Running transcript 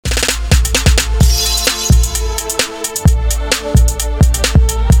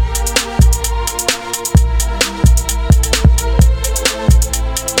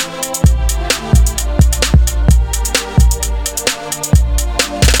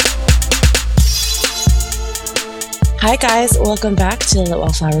Hi, guys. Welcome back to the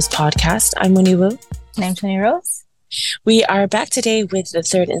Wildflowers podcast. I'm Winnie Wu. And I'm Tony Rose. We are back today with the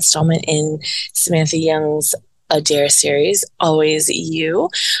third installment in Samantha Young's Adair series, Always You.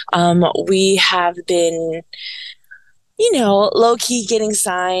 We have been, low-key getting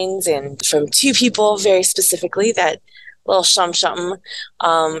signs and from two people very specifically that little something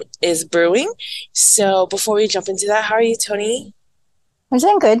is brewing. So before we jump into that, how are you, Tony? I'm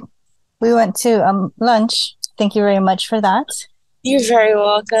doing good. We went to lunch. Thank you very much for that. You're very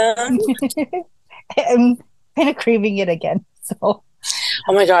welcome. I'm kind of craving it again. So, oh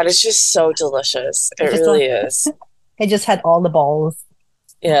my God, it's just so delicious. It really is. I just had all the balls.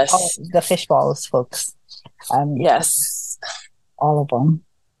 Yes. All the fish balls, folks. Yes. All of them.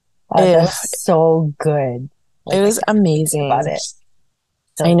 That was so good. It was amazing. About it.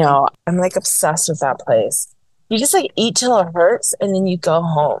 So I know. I'm like obsessed with that place. You just like eat till it hurts and then you go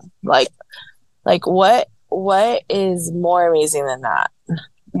home. Like what is more amazing than that?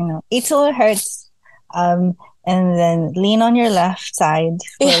 Eat till it hurts. And then lean on your left side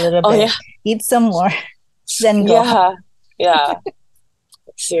for a little bit. Yeah. Eat some more. Then go. Yeah.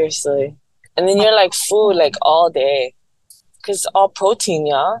 Seriously. And then you're like food like all day. Because it's all protein,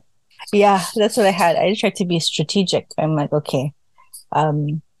 yeah? Yeah, that's what I had. I tried to be strategic. I'm like, okay,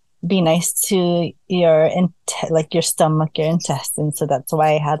 be nice to your your stomach, your intestines. So that's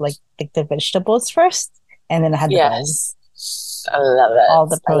why I had like the vegetables first, and then I had the balls. I love it. All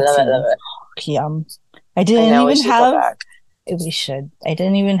the protein. I love it. Yum. I didn't even have. We should. I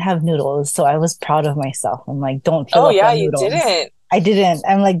didn't even have noodles, so I was proud of myself. I'm like, don't fill up on noodles. Oh yeah, you didn't. I didn't.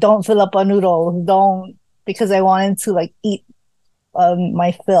 I'm like, don't fill up on noodles. Don't, because I wanted to like eat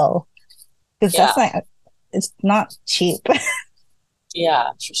my fill. Because it's not cheap. Yeah,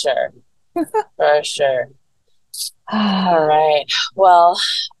 for sure. For sure. All right. Well,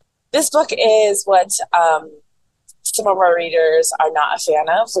 this book is what some of our readers are not a fan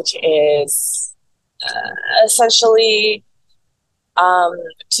of, which is essentially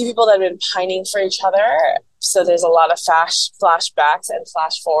two people that have been pining for each other. So there's a lot of flashbacks and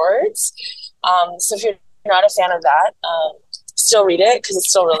flash forwards. So if you're not a fan of that, still read it because it's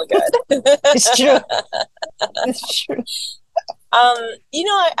still really good. It's true. It's true.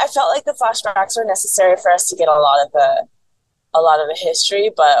 I felt like the flashbacks were necessary for us to get a lot of the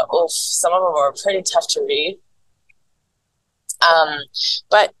history, but some of them were pretty tough to read.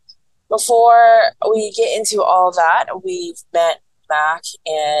 But before we get into all that, we've met Mac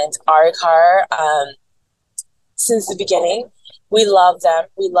and Arikar since the beginning. We love them.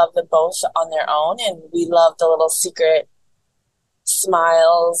 We love them both on their own, and we love the little secret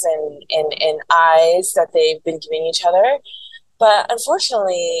smiles and eyes that they've been giving each other. But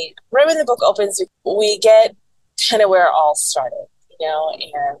unfortunately, right when the book opens, we get kind of where it all started,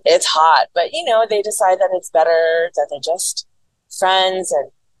 and it's hot. But, they decide that it's better, that they're just friends,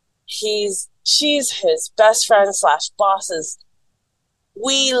 and she's his best friend / boss's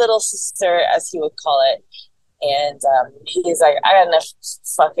wee little sister, as he would call it. And he's like, I got enough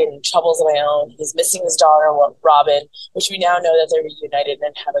fucking troubles of my own. He's missing his daughter, Robin, which we now know that they're reunited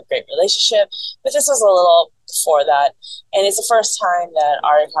and have a great relationship. But this was a little before that. And it's the first time that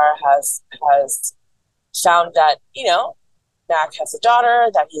Arikar has found that, Mac has a daughter,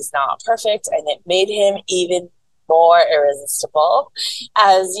 that he's not perfect. And it made him even more irresistible,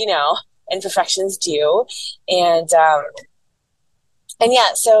 as, imperfections do. And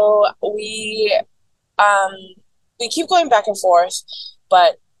yeah, so we keep going back and forth,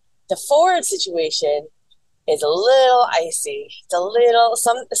 but the forward situation is a little icy. It's a little,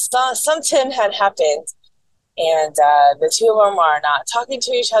 something had happened, and the two of them are not talking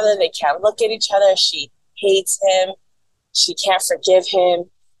to each other. They can't look at each other. She hates him. She can't forgive him.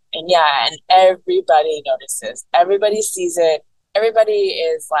 And and everybody notices. Everybody sees it. Everybody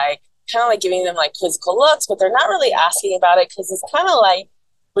is like, kind of like giving them like quizzical looks, but they're not really asking about it because it's kind of like,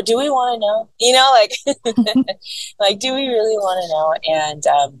 but do we want to know? Like, do we really want to know? And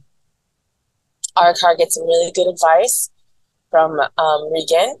Arikar gets some really good advice from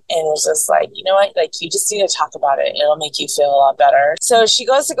Regan, and was just like, you know what? Like, you just need to talk about it. It'll make you feel a lot better. So she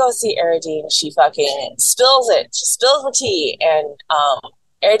goes to go see Eridine. She fucking spills it. She spills the tea, and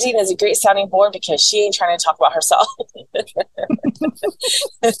Eridine is a great sounding board because she ain't trying to talk about herself.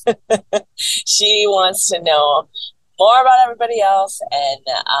 She wants to know more about everybody else, and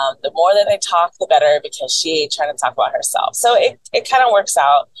the more that they talk, the better, because she ain't trying to talk about herself. So it kind of works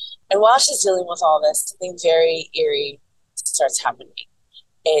out. And while she's dealing with all this, something very eerie starts happening.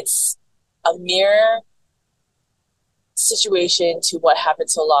 It's a mirror situation to what happened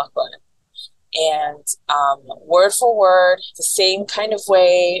to Lachlan. And word for word, the same kind of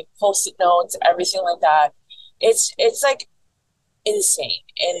way, post-it notes, everything like that. it's like insane.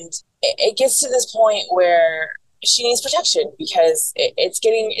 And it gets to this point where she needs protection because it's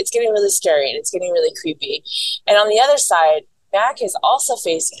getting really scary and it's getting really creepy. And on the other side, Mac is also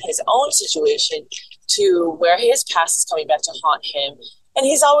facing his own situation to where his past is coming back to haunt him. And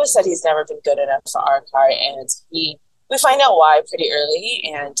he's always said he's never been good enough for Arcar, and we find out why pretty early.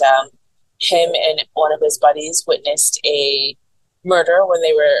 And him and one of his buddies witnessed a murder when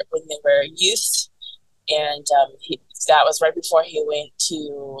they were youth, and that was right before he went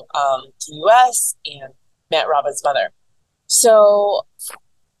to the U.S. and met Robin's mother. So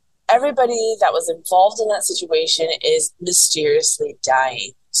everybody that was involved in that situation is mysteriously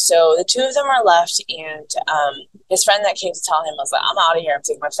dying. So the two of them are left, and his friend that came to tell him was like, I'm out of here. I'm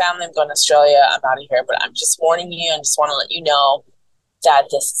taking my family. I'm going to Australia. I'm out of here. But I'm just warning you. I just want to let you know that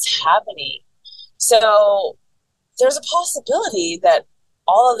this is happening. So there's a possibility that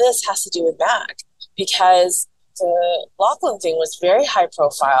all of this has to do with Mac, because the Lachlan thing was very high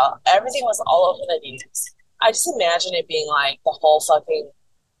profile. Everything was all over the news. I just imagine it being like the whole fucking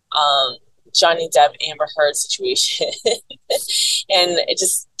Johnny Depp Amber Heard situation and it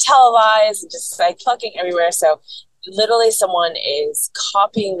just televised and just like fucking everywhere. So literally someone is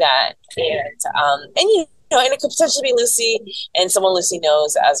copying that, and you know, and it could potentially be Lucy, and someone Lucy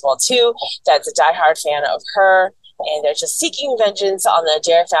knows as well too, that's a diehard fan of her, and they're just seeking vengeance on the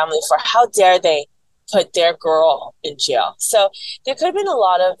Adair family for how dare they put their girl in jail. So there could have been a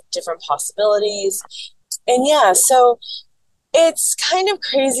lot of different possibilities. And yeah, so it's kind of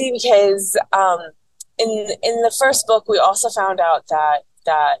crazy because in the first book, we also found out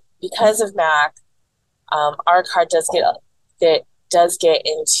that because of Mac, Arcar does get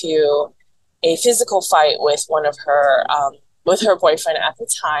into a physical fight with one of her with her boyfriend at the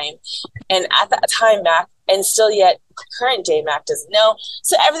time, and at that time Mac, and still yet current day Mac doesn't know.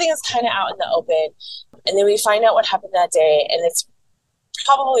 So everything is kind of out in the open, and then we find out what happened that day, and it's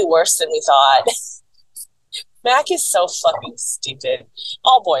probably worse than we thought. Mac is so fucking stupid.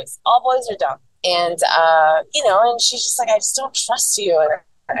 All boys are dumb. And, you know, and she's just like, I just don't trust you.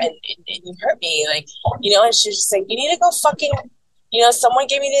 And you hurt me. Like, you know, and she's just like, you need to go fucking, you know, someone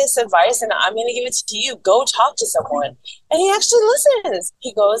gave me this advice and I'm going to give it to you. Go talk to someone. And he actually listens.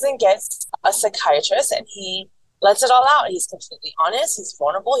 He goes and gets a psychiatrist and he lets it all out. He's completely honest. He's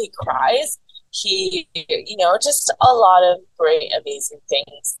vulnerable. He cries. He, you know, just a lot of great, amazing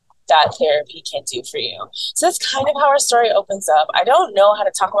things that therapy can do for you. So that's kind of how our story opens up. I don't know how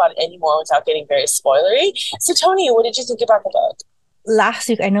to talk about it anymore without getting very spoilery. So Tony, what did you think about the book? Last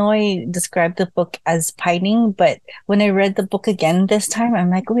week, I know I described the book as pining, but when I read the book again this time, I'm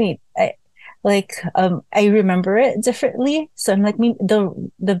like, wait, I remember it differently. So I'm like,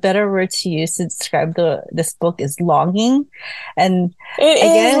 the better word to use to describe this book is longing. And it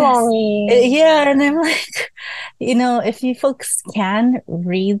is longing. Yeah. And I'm like, you know, if you folks can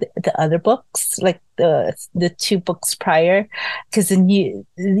read the other books, like the two books prior, because then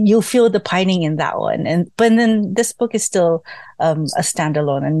you'll feel the pining in that one. But then this book is still a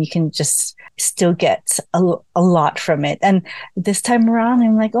standalone, and you can just still get a lot from it. And this time around,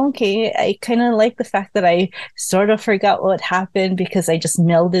 I'm like, okay, I kind of like the fact that I sort of forgot what happened because I just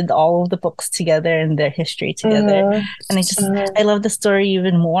melded all of the books together and their history together. And I love the story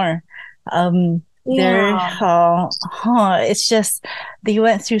even more. It's just they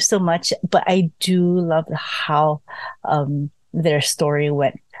went through so much, but I do love how their story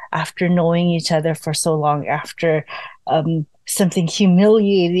went after knowing each other for so long, after something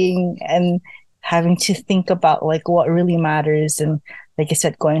humiliating and having to think about like what really matters, and like I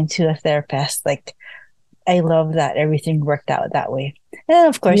said, going to a therapist. Like, I love that everything worked out that way. And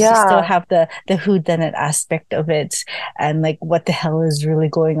of course, you still have the whodunit aspect of it, and like, what the hell is really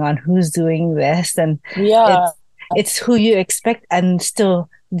going on? Who's doing this? And it's who you expect, and still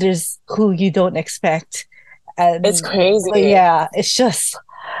there's who you don't expect. And it's crazy. Yeah, it's just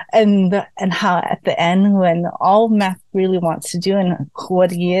and how at the end, when all Mac really wants to do and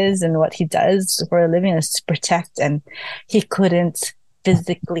what he is and what he does for a living is to protect, and he couldn't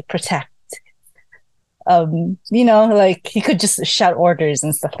physically protect. You know, like he could just shout orders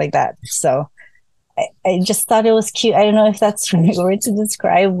and stuff like that. So I just thought it was cute. I don't know if that's the right word to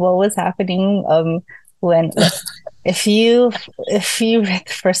describe what was happening when if you read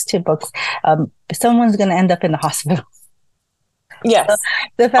the first two books, someone's gonna end up in the hospital. Yes. So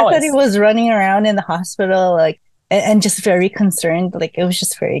the fact that he was running around in the hospital, like, and just very concerned, like, it was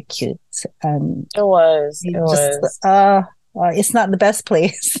just very cute. It was. It's not the best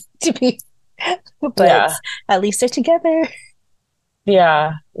place to be, but at least they're together.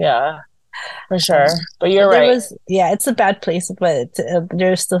 Yeah, for sure. But you're right. It's a bad place, but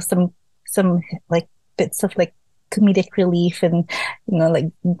there's still some like bits of like comedic relief and, you know, like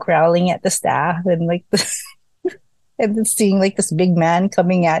growling at the staff and like and then seeing like this big man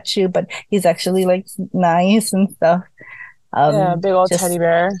coming at you, but he's actually like nice and stuff. Yeah, big old teddy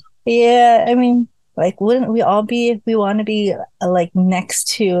bear. Yeah, I mean, like, wouldn't we all be if we want to be like next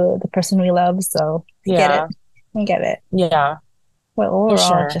to the person we love? So I get it. I get it. Yeah. Well,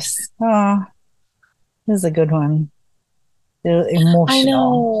 overall, just this is a good one. It was emotional. I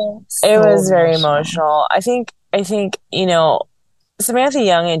know. It was very emotional. I think, you know, Samantha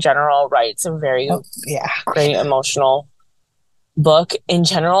Young in general writes a very great emotional book in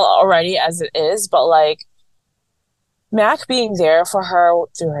general already as it is, but like Mac being there for her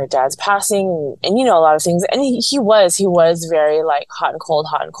through her dad's passing and you know, a lot of things. And he was very like hot and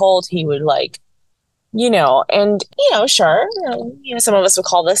cold. He would like, you know, and you know, sure, you know, some of us would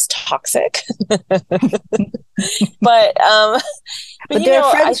call this toxic. but they're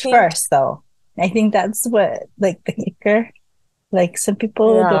friends first though. I think that's what like the kicker. Like some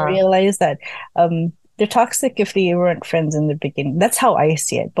people don't realize that they're toxic if they weren't friends in the beginning. That's how I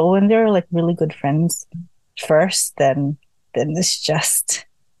see it. But when they're like really good friends first, then it's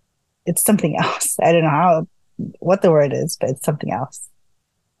something else. I don't know what the word is, but it's something else.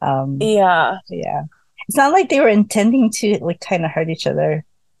 Yeah. It's not like they were intending to like kind of hurt each other.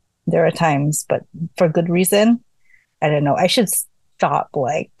 There are times, but for good reason. I don't know. I should stop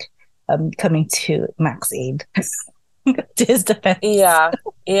like coming to Mac's aid. To his defense. Yeah.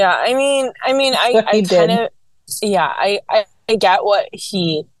 I mean, I kind of, I get what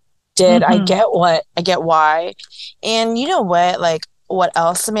he did. Mm-hmm. I get why. And you know what? Like, what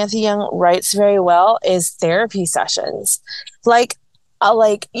else Samantha Young writes very well is therapy sessions. Like,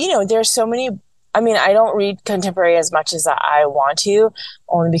 you know, there's so many. I mean, I don't read contemporary as much as I want to,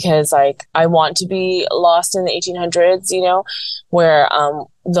 only because like I want to be lost in the 1800s. You know, where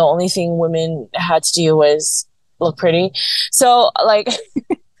the only thing women had to do was look pretty. So like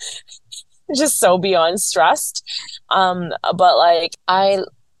just so beyond stressed. But like I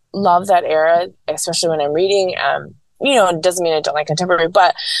love that era, especially when I'm reading. You know, it doesn't mean I don't like contemporary,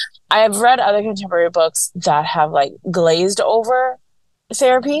 but I have read other contemporary books that have like glazed over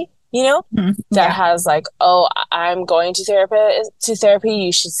therapy, you know, that has like, oh, I'm going to therapy.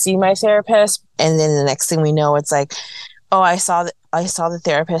 You should see my therapist. And then the next thing we know, it's like, oh, I saw the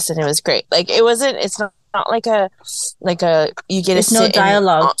therapist and it was great. Like it's not like a you get there's no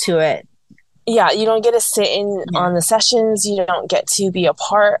dialogue to it. Yeah, you don't get to sit in on the sessions. You don't get to be a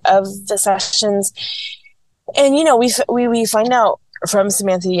part of the sessions. And you know, we find out from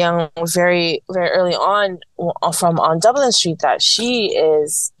Samantha Young very very early on from On Dublin Street that she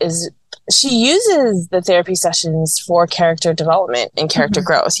uses the therapy sessions for character development and character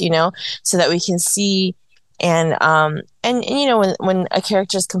growth. You know, so that we can see and you know when a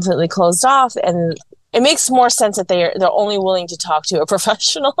character is completely closed off and it makes more sense that they're only willing to talk to a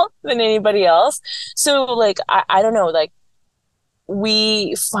professional than anybody else. So like, I don't know, like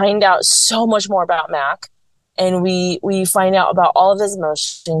we find out so much more about Mac and we find out about all of his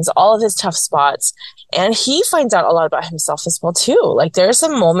emotions, all of his tough spots. And he finds out a lot about himself as well too. Like there are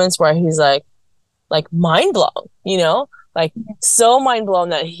some moments where he's like mind blown, you know, like so mind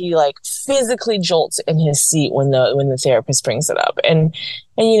blown that he like physically jolts in his seat when the therapist brings it up. And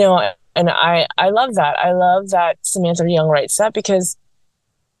you know, and I love that. I love that Samantha Young writes that because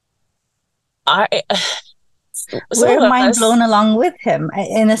we're mind blown along with him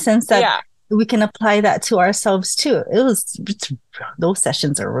in a sense that we can apply that to ourselves too. Those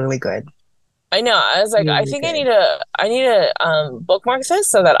sessions are really good. I know. I was like, really I think good. I need to bookmark this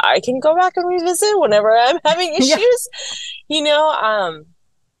so that I can go back and revisit whenever I'm having issues, you know.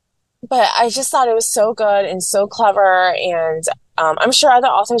 But I just thought it was so good and so clever, and I'm sure other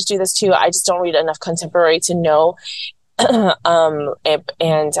authors do this too. I just don't read enough contemporary to know. I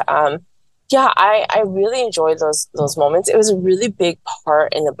really enjoyed those moments. It was a really big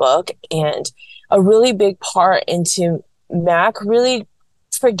part in the book and a really big part into Mac really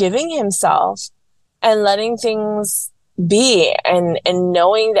forgiving himself and letting things be and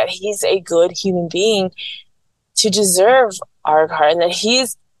knowing that he's a good human being to deserve Arghar and that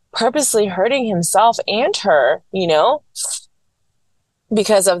he's purposely hurting himself and her, you know,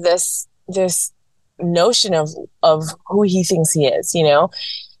 because of this notion of who he thinks he is, you know.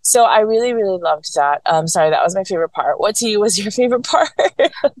 So I really, really loved that. Sorry, that was my favorite part. What to you was your favorite part?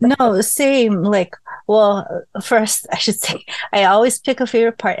 No, same. Like, well, first I should say I always pick a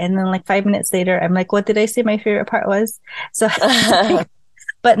favorite part, and then like 5 minutes later, I'm like, what did I say my favorite part was? So,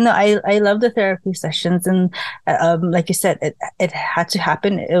 but no, I love the therapy sessions, and like you said, it had to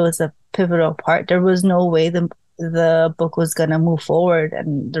happen. It was a pivotal part. There was no way the book was gonna move forward,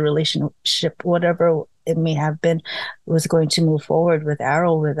 and the relationship, whatever it may have been was going to move forward with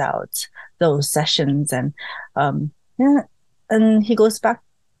Arrow without those sessions. And yeah, and he goes back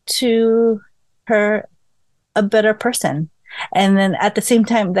to her a better person. And then at the same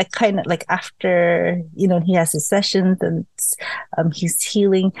time, that kind of like after, he has his sessions and he's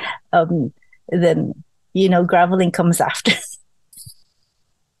healing, then, groveling comes after.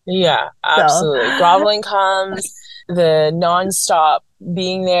 Yeah, absolutely. So. Groveling comes, the nonstop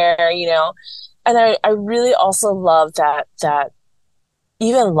being there, and I really also love that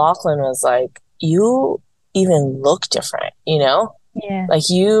even Lachlan was like, you even look different, Yeah. Like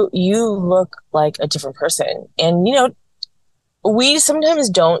you look like a different person. And, we sometimes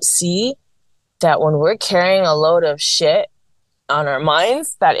don't see that when we're carrying a load of shit on our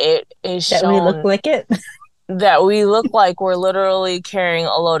minds, that it is that shown. We look like it. That we look like we're literally carrying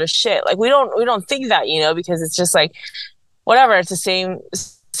a load of shit. Like we don't think that, because it's just like, whatever, it's the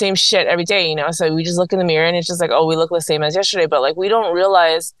same shit every day, So we just look in the mirror and it's just like, oh, we look the same as yesterday. But like, we don't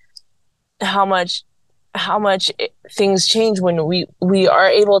realize how much things change when we are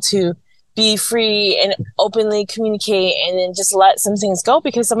able to be free and openly communicate and then just let some things go,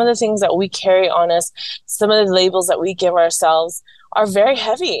 because some of the things that we carry on us, some of the labels that we give ourselves are very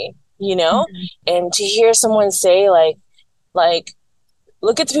heavy, mm-hmm. And to hear someone say like,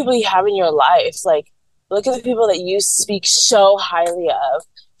 look at the people you have in your life, like, look at the people that you speak so highly of.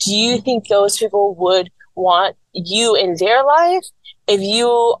 Do you think those people would want you in their life if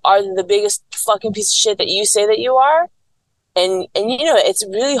you are the biggest fucking piece of shit that you say that you are? And it's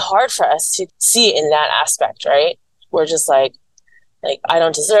really hard for us to see it in that aspect, right? We're just like I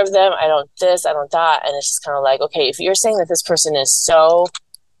don't deserve them, I don't this, I don't that. And it's just kind of like, okay, if you're saying that this person is so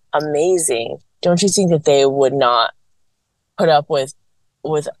amazing, don't you think that they would not put up with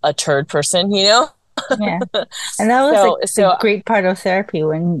a turd person, Yeah. And that was a great part of therapy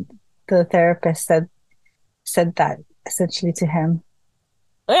when the therapist said that essentially to him.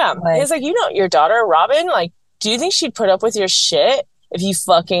 Yeah. He's like, your daughter, Robin, like, do you think she'd put up with your shit if you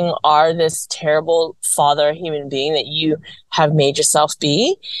fucking are this terrible father human being that you have made yourself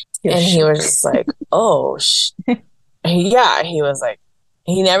be? And he was just like, oh, yeah. He was like,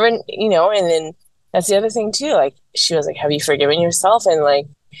 he never, and then that's the other thing too. Like, she was like, have you forgiven yourself? And like,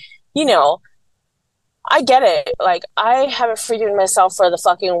 I get it. Like, I haven't forgiven myself for the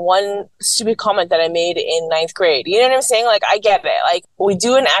fucking one stupid comment that I made in 9th grade. You know what I'm saying? Like, I get it. Like, we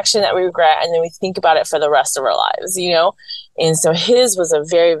do an action that we regret and then we think about it for the rest of our lives, And so his was a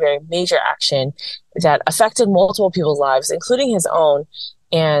very, very major action that affected multiple people's lives, including his own.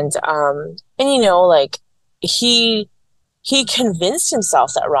 And like, he convinced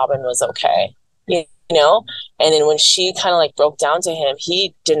himself that Robin was okay, And then when she kind of like broke down to him,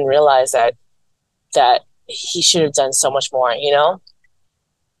 he didn't realize that he should have done so much more,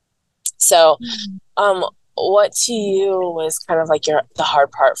 So, what to you was kind of like the hard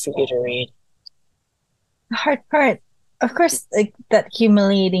part for you to read? The hard part, of course, like that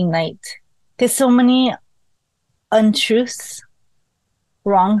humiliating night. There's so many untruths,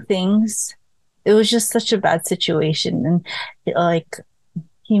 wrong things. It was just such a bad situation, and like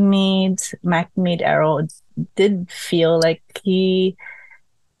Mac made Arrow did feel like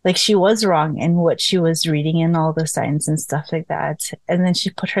she was wrong in what she was reading and all the signs and stuff like that. And then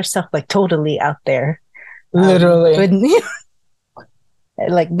she put herself like totally out there. Literally.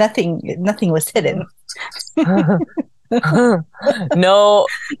 Like nothing was hidden. No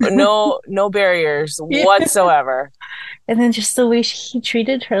barriers whatsoever. And then just the way he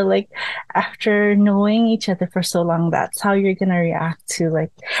treated her, like after knowing each other for so long, that's how you're gonna react to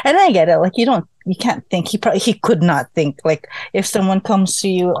like. And I get it, like you can't think. He could not think like if someone comes to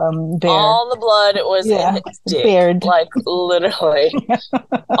you, bare. All the blood was in his dick, bared. Like literally,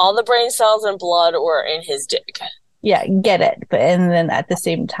 all the brain cells and blood were in his dick. Yeah, get it, and then at the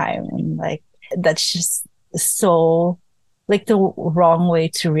same time, like that's just so. Like the wrong way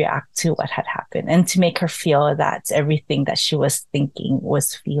to react to what had happened and to make her feel that everything that she was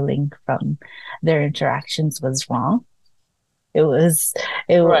feeling from their interactions was wrong. It was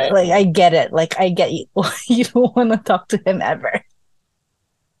right. Like, I get it. Like, I get you. You don't want to talk to him ever.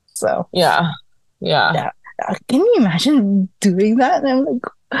 So. Yeah. Can you imagine doing that? And I'm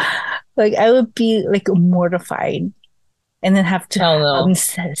like I would be like mortified. And then have to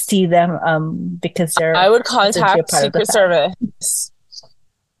see them because I would contact Secret Service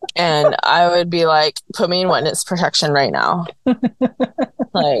and I would be like, put me in witness protection right now.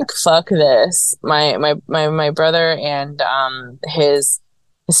 Like, fuck this. My brother and his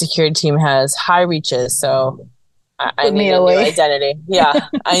security team has high reaches, so I need a new identity. Yeah,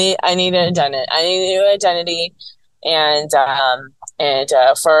 I need an identity. I need a new identity. And And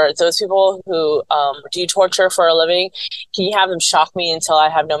for those people who do torture for a living, can you have them shock me until I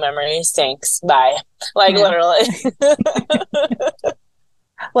have no memories? Thanks. Bye. Like, literally.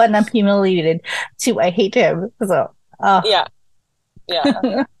 One, I'm humiliated. Two, I hate him. So, yeah.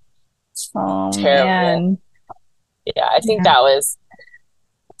 Oh, terrible. Man. Yeah, I think that was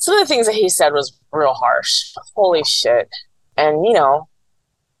some of the things that he said was real harsh. Holy shit. And, you know,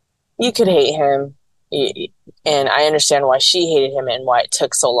 you could hate him. And I understand why she hated him and why it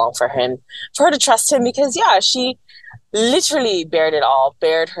took so long for her to trust him, because, yeah, she literally bared it all,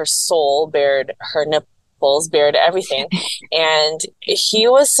 bared her soul, bared her nipples, bared everything. And he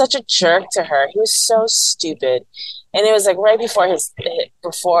was such a jerk to her. He was so stupid. And it was like right before his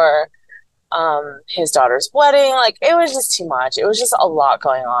daughter's wedding. Like, it was just too much. It was just a lot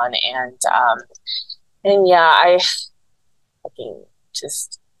going on. And yeah, I fucking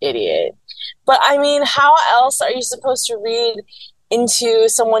just idiot. But I mean, how else are you supposed to read into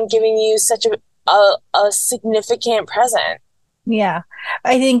someone giving you such a significant present? Yeah,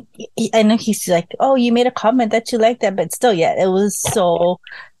 I know he's like, oh, you made a comment that you like that, but still, yeah, it was so,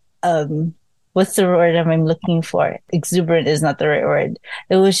 what's the word I'm looking for? Exuberant is not the right word.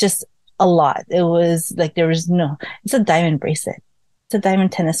 It was just a lot. It was like, it's a diamond bracelet. It's a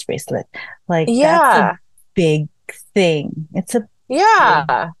diamond tennis bracelet. Like, that's a big thing. It's a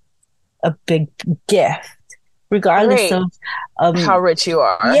big gift, regardless of how rich you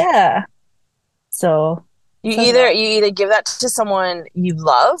are. Yeah. So you either give that to someone you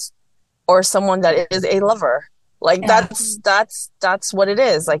love or someone that is a lover. Like, that's what it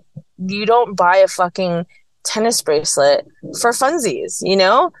is. Like, you don't buy a fucking tennis bracelet for funsies, you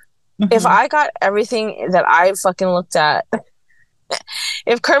know? Mm-hmm. If I got everything that I fucking looked at,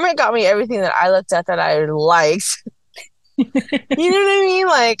 if Kermit got me everything that I looked at that I liked, you know what I mean?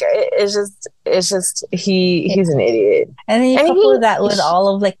 Like, it's just he's an idiot. And then you couple that with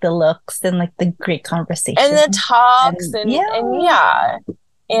all of like the looks and like the great conversation and the talks and you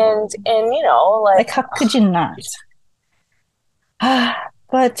know, like how could you not?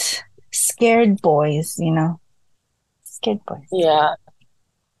 But scared boys, you know, scared boys. Yeah,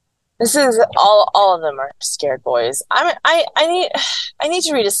 this is all of them are scared boys. I need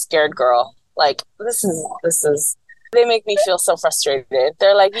to read a scared girl. Like, this is. They make me feel so frustrated.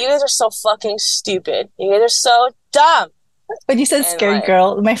 They're like, you guys are so fucking stupid. You guys are so dumb. When you said scared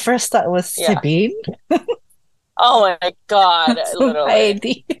girl, my first thought was Sabine. Oh my God.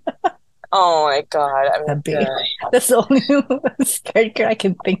 Literally. Oh my God. That's the only scared girl I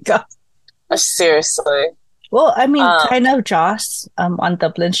can think of. Seriously. Well, I mean, kind of Joss on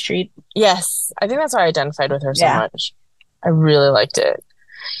Dublin Street. Yes. I think that's why I identified with her so much. I really liked it.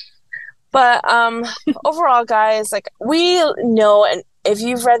 But overall, guys, like, we know, and if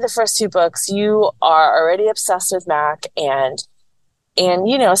you've read the first two books, you are already obsessed with Mac, and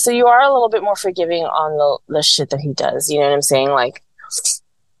you know, so you are a little bit more forgiving on the shit that he does. You know what I'm saying? Like,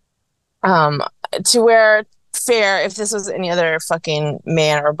 to where, fair, if this was any other fucking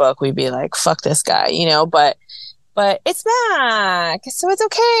man or book, we'd be like, fuck this guy, you know. But it's Mac, so it's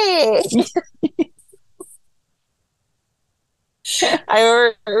okay.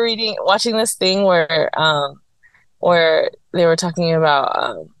 I remember watching this thing where they were talking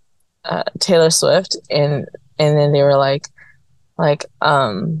about Taylor Swift, and then they were like oh,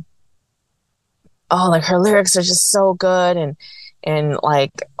 like, her lyrics are just so good, and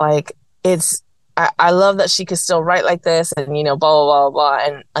like it's I love that she could still write like this, and, you know, blah blah blah blah,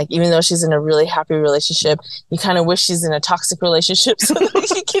 and like, even though she's in a really happy relationship, you kind of wish she's in a toxic relationship so that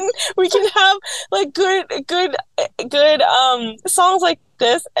we can have like good songs like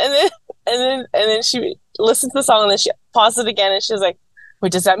this, and then she listens to the song and then she pauses it again and she's like,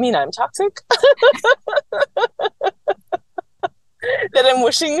 wait, does that mean I'm toxic? That I'm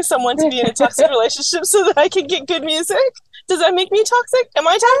wishing someone to be in a toxic relationship so that I can get good music? Does that make me toxic? Am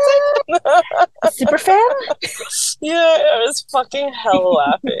I toxic? Super fan? Yeah, I was fucking hell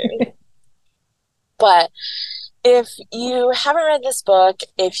laughing. But if you haven't read this book,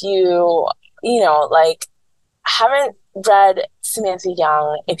 if you know, like, haven't read Samantha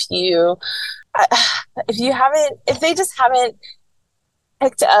Young, if they just haven't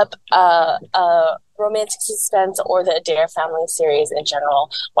picked up a romantic suspense or the Adair family series in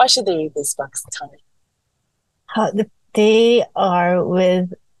general, why should they read these books? Tell me. They are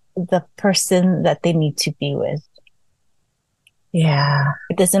with the person that they need to be with. Yeah.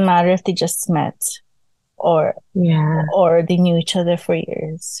 It doesn't matter if they just met or they knew each other for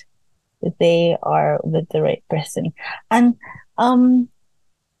years. They are with the right person. And you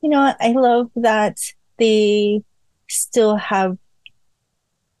know, I love that they still have,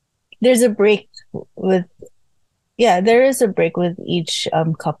 there's a break with, Yeah, there is a break with each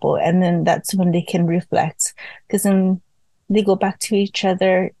couple, and then that's when they can reflect, because then they go back to each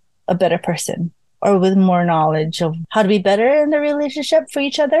other a better person, or with more knowledge of how to be better in the relationship for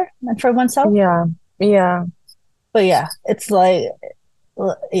each other and for oneself. Yeah. Yeah. But yeah, it's like,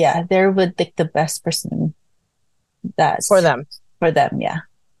 yeah, they're with like the best person that for them. For them, yeah.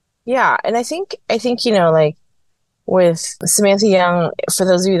 Yeah. And I think, you know, like with Samantha Young, for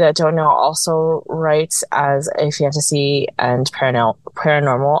those of you that don't know, also writes as a fantasy and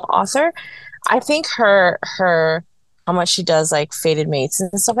paranormal author. I think her how much she does like fated mates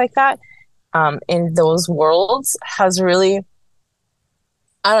and stuff like that in those worlds has really,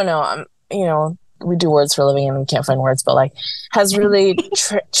 I don't know, you know, we do words for a living and we can't find words, but like has really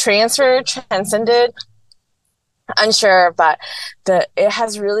transcended, unsure, but it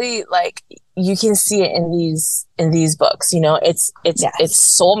has really, like, you can see it in these books, you know. It's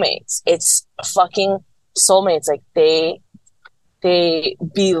soulmates. It's fucking soulmates. Like they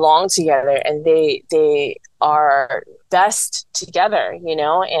belong together and they are best together, you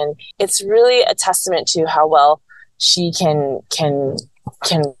know. And it's really a testament to how well she can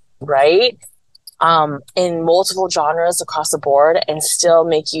write in multiple genres across the board and still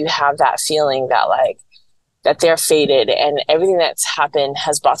make you have that feeling that like that they're fated and everything that's happened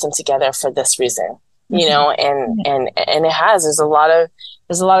has brought them together for this reason, you know. And it has, there's a lot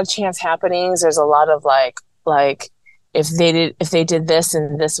of chance happenings. There's a lot of like if they did this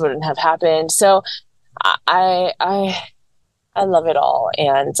and this wouldn't have happened. So I love it all.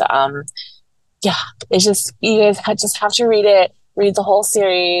 And yeah, it's just, you guys just have to read the whole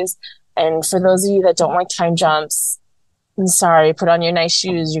series. And for those of you that don't like time jumps, I'm sorry, put on your nice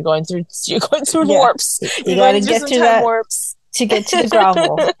shoes. You're going through warps. You got to get through that warps to get to the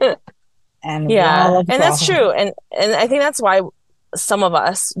grovel. And yeah, and that's true. And I think that's why some of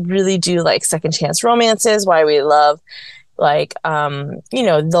us really do like second chance romances, why we love like you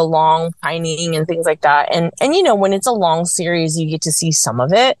know, the long pining and things like that. And you know, when it's a long series, you get to see some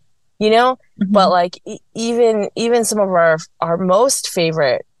of it, you know. But like even some of our most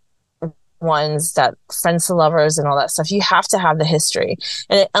favorite ones, that Friends to Lovers and all that stuff, you have to have the history.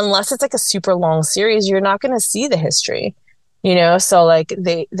 And unless it's like a super long series, you're not going to see the history, you know. So like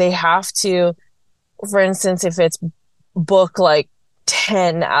they have to, for instance, if it's book like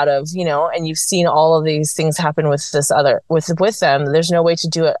 10 out of, you know, and you've seen all of these things happen with this other with them, there's no way to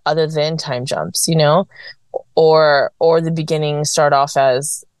do it other than time jumps, you know, or the beginning start off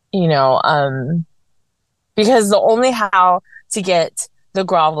as, you know, because the only how to get the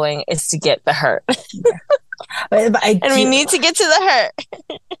groveling is to get the hurt. but and we need to get to the hurt.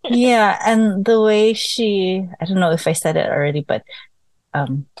 Yeah, and the way she, I don't know if I said it already, but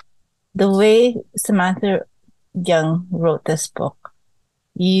the way Samantha Young wrote this book,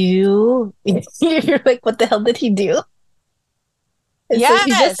 you're like, what the hell did he do? Yes,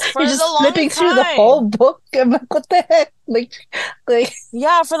 you're just flipping through the whole book. I'm like, what the heck? Like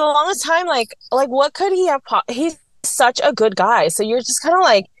yeah, for the longest time, like what could he have? He's such a good guy, so you're just kind of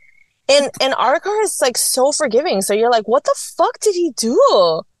like, and Arcar is like so forgiving, so you're like, what the fuck did he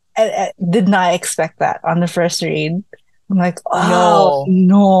do? I did not expect that on the first read. I'm like, oh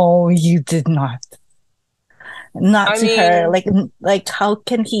no, you did not. Not to her. Like how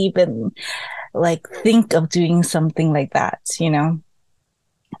can he even like think of doing something like that, you know?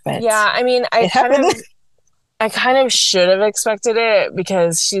 But yeah, I mean, I kind of should have expected it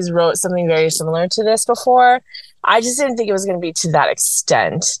because she's wrote something very similar to this before. I just didn't think it was going to be to that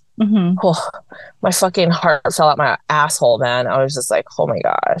extent. Oh, my fucking heart fell out my asshole, man. I was just like, oh my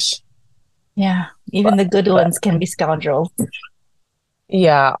gosh. Yeah, even the good ones can be scoundrels.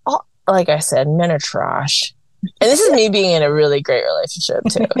 Yeah, like I said, men are trash. And this is me being in a really great relationship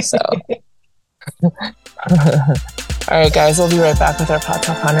too, so. All right, guys, we'll be right back with our Pot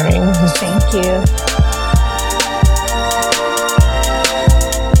Talk Honoring. Thank you.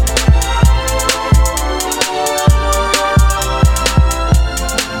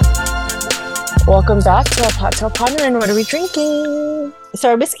 Welcome back to our Pot Talk Honoring. What are we drinking? So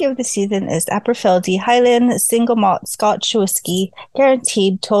our whiskey of the season is Aberfeldy Highland Single Malt Scotch Whiskey,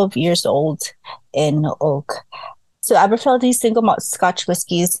 guaranteed 12 years old in oak. So Aberfeldy Single Malt Scotch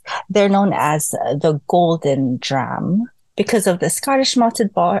Whiskies, they're known as the Golden Dram because of the Scottish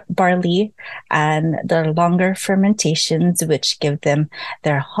malted barley and their longer fermentations, which give them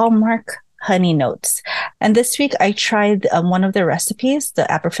their hallmark honey notes. And this week I tried one of their recipes, the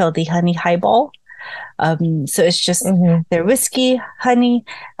Aberfeldy Honey Highball. So it's just their whiskey, honey,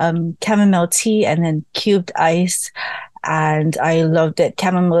 chamomile tea, and then cubed ice. And I loved it.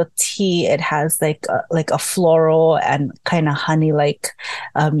 Chamomile tea, it has like a floral and kind of honey like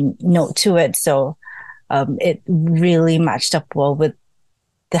note to it. So It really matched up well with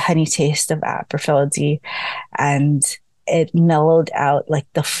the honey taste of Aberfeldy, and it mellowed out like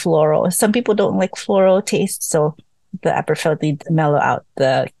the floral. Some people don't like floral taste, so the Aberfeldy mellow out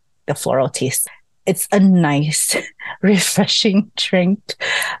the floral taste. It's a nice, refreshing drink.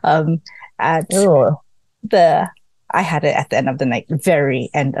 I had it at the end of the night, very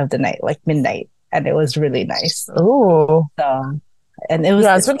end of the night, like midnight, and it was really nice. Ooh. So, and it was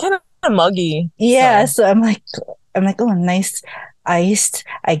it's been kind of muggy. Yeah, so I'm like, oh, nice iced.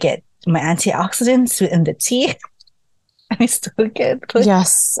 I get my antioxidants in the tea. I still get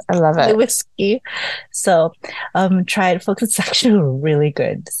yes, I love it. The whiskey. So try it, folks. It's actually really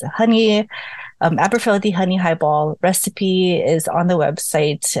good. So honey, Aberfeldy honey highball recipe is on the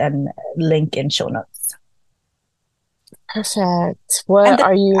website and link in show notes. Perfect. What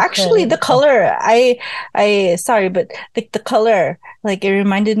are you actually the color? I sorry, but the color, like, it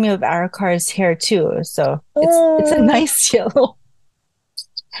reminded me of Arakar's hair too. So it's a nice yellow.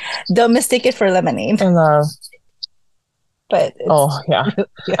 Don't mistake it for lemonade. I love. But yeah.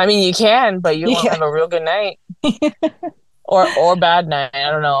 I mean, you can, but you won't have a real good night. or bad night.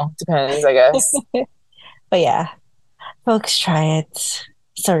 I don't know. Depends, I guess. But yeah, folks, try it.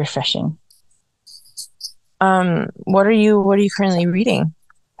 So refreshing. What are you currently reading?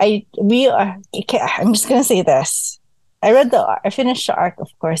 I'm just gonna say this. I finished the arc, of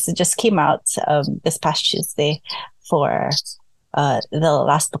course. It just came out this past Tuesday for the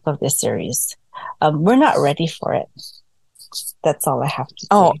last book of this series. We're not ready for it. That's all I have to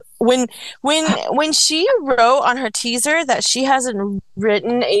say. When she wrote on her teaser that she hasn't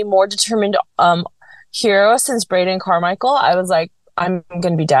written a more determined hero since Braden Carmichael, I was like, I'm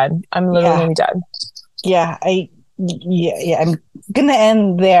gonna be dead. I'm literally gonna be dead. Yeah, I'm gonna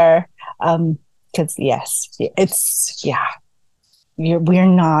end there. Because we're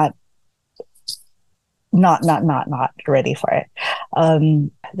not ready for it.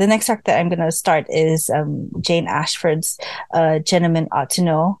 The next arc that I'm gonna start is Jane Ashford's Gentlemen Ought to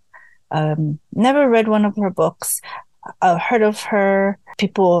Know. Never read one of her books. I've heard of her.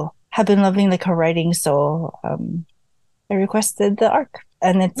 People have been loving like her writing, so I requested the arc.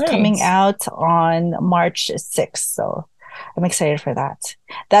 And it's coming out on March 6th. So I'm excited for that.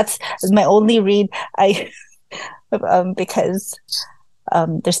 That's my only read. Because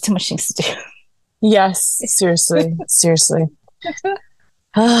there's too much things to do. Yes, seriously.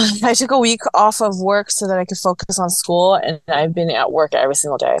 I took a week off of work so that I could focus on school, and I've been at work every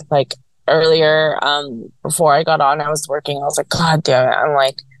single day. Like earlier, before I got on, I was working. I was like, God damn it. I'm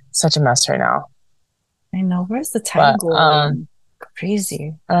like such a mess right now. I know. Where's the time going?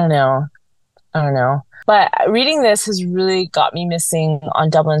 Crazy. I don't know. But reading this has really got me missing On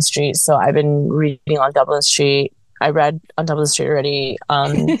Dublin Street. So I've been reading On Dublin Street. I read On Dublin Street already.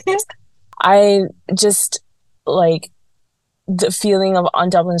 I just like the feeling of On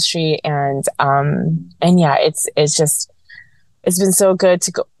Dublin Street, and yeah, it's been so good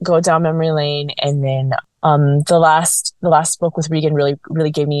to go down memory lane. And then the last book with Regan really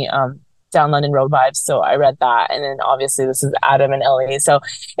gave me Down London Road vibes, so I read that. And then obviously this is Adam and Ellie, so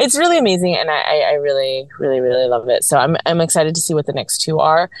it's really amazing, and I really love it. So I'm excited to see what the next two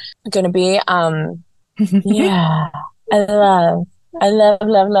are going to be. Yeah, I love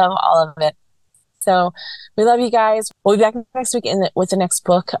all of it. So we love you guys. We'll be back next week with the next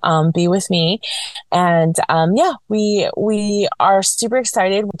book, Be With Me. And we are super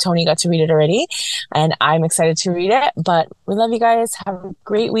excited. Tony got to read it already, and I'm excited to read it. But we love you guys. Have a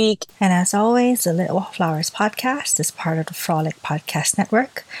great week. And as always, the Little Flowers podcast is part of the Frolic Podcast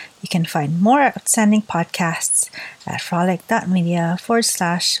Network. You can find more outstanding podcasts at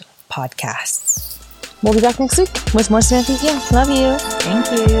frolic.media/podcasts. We'll be back next week with more Samantha. Yeah, love you.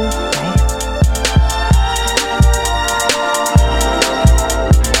 Thank you. Bye.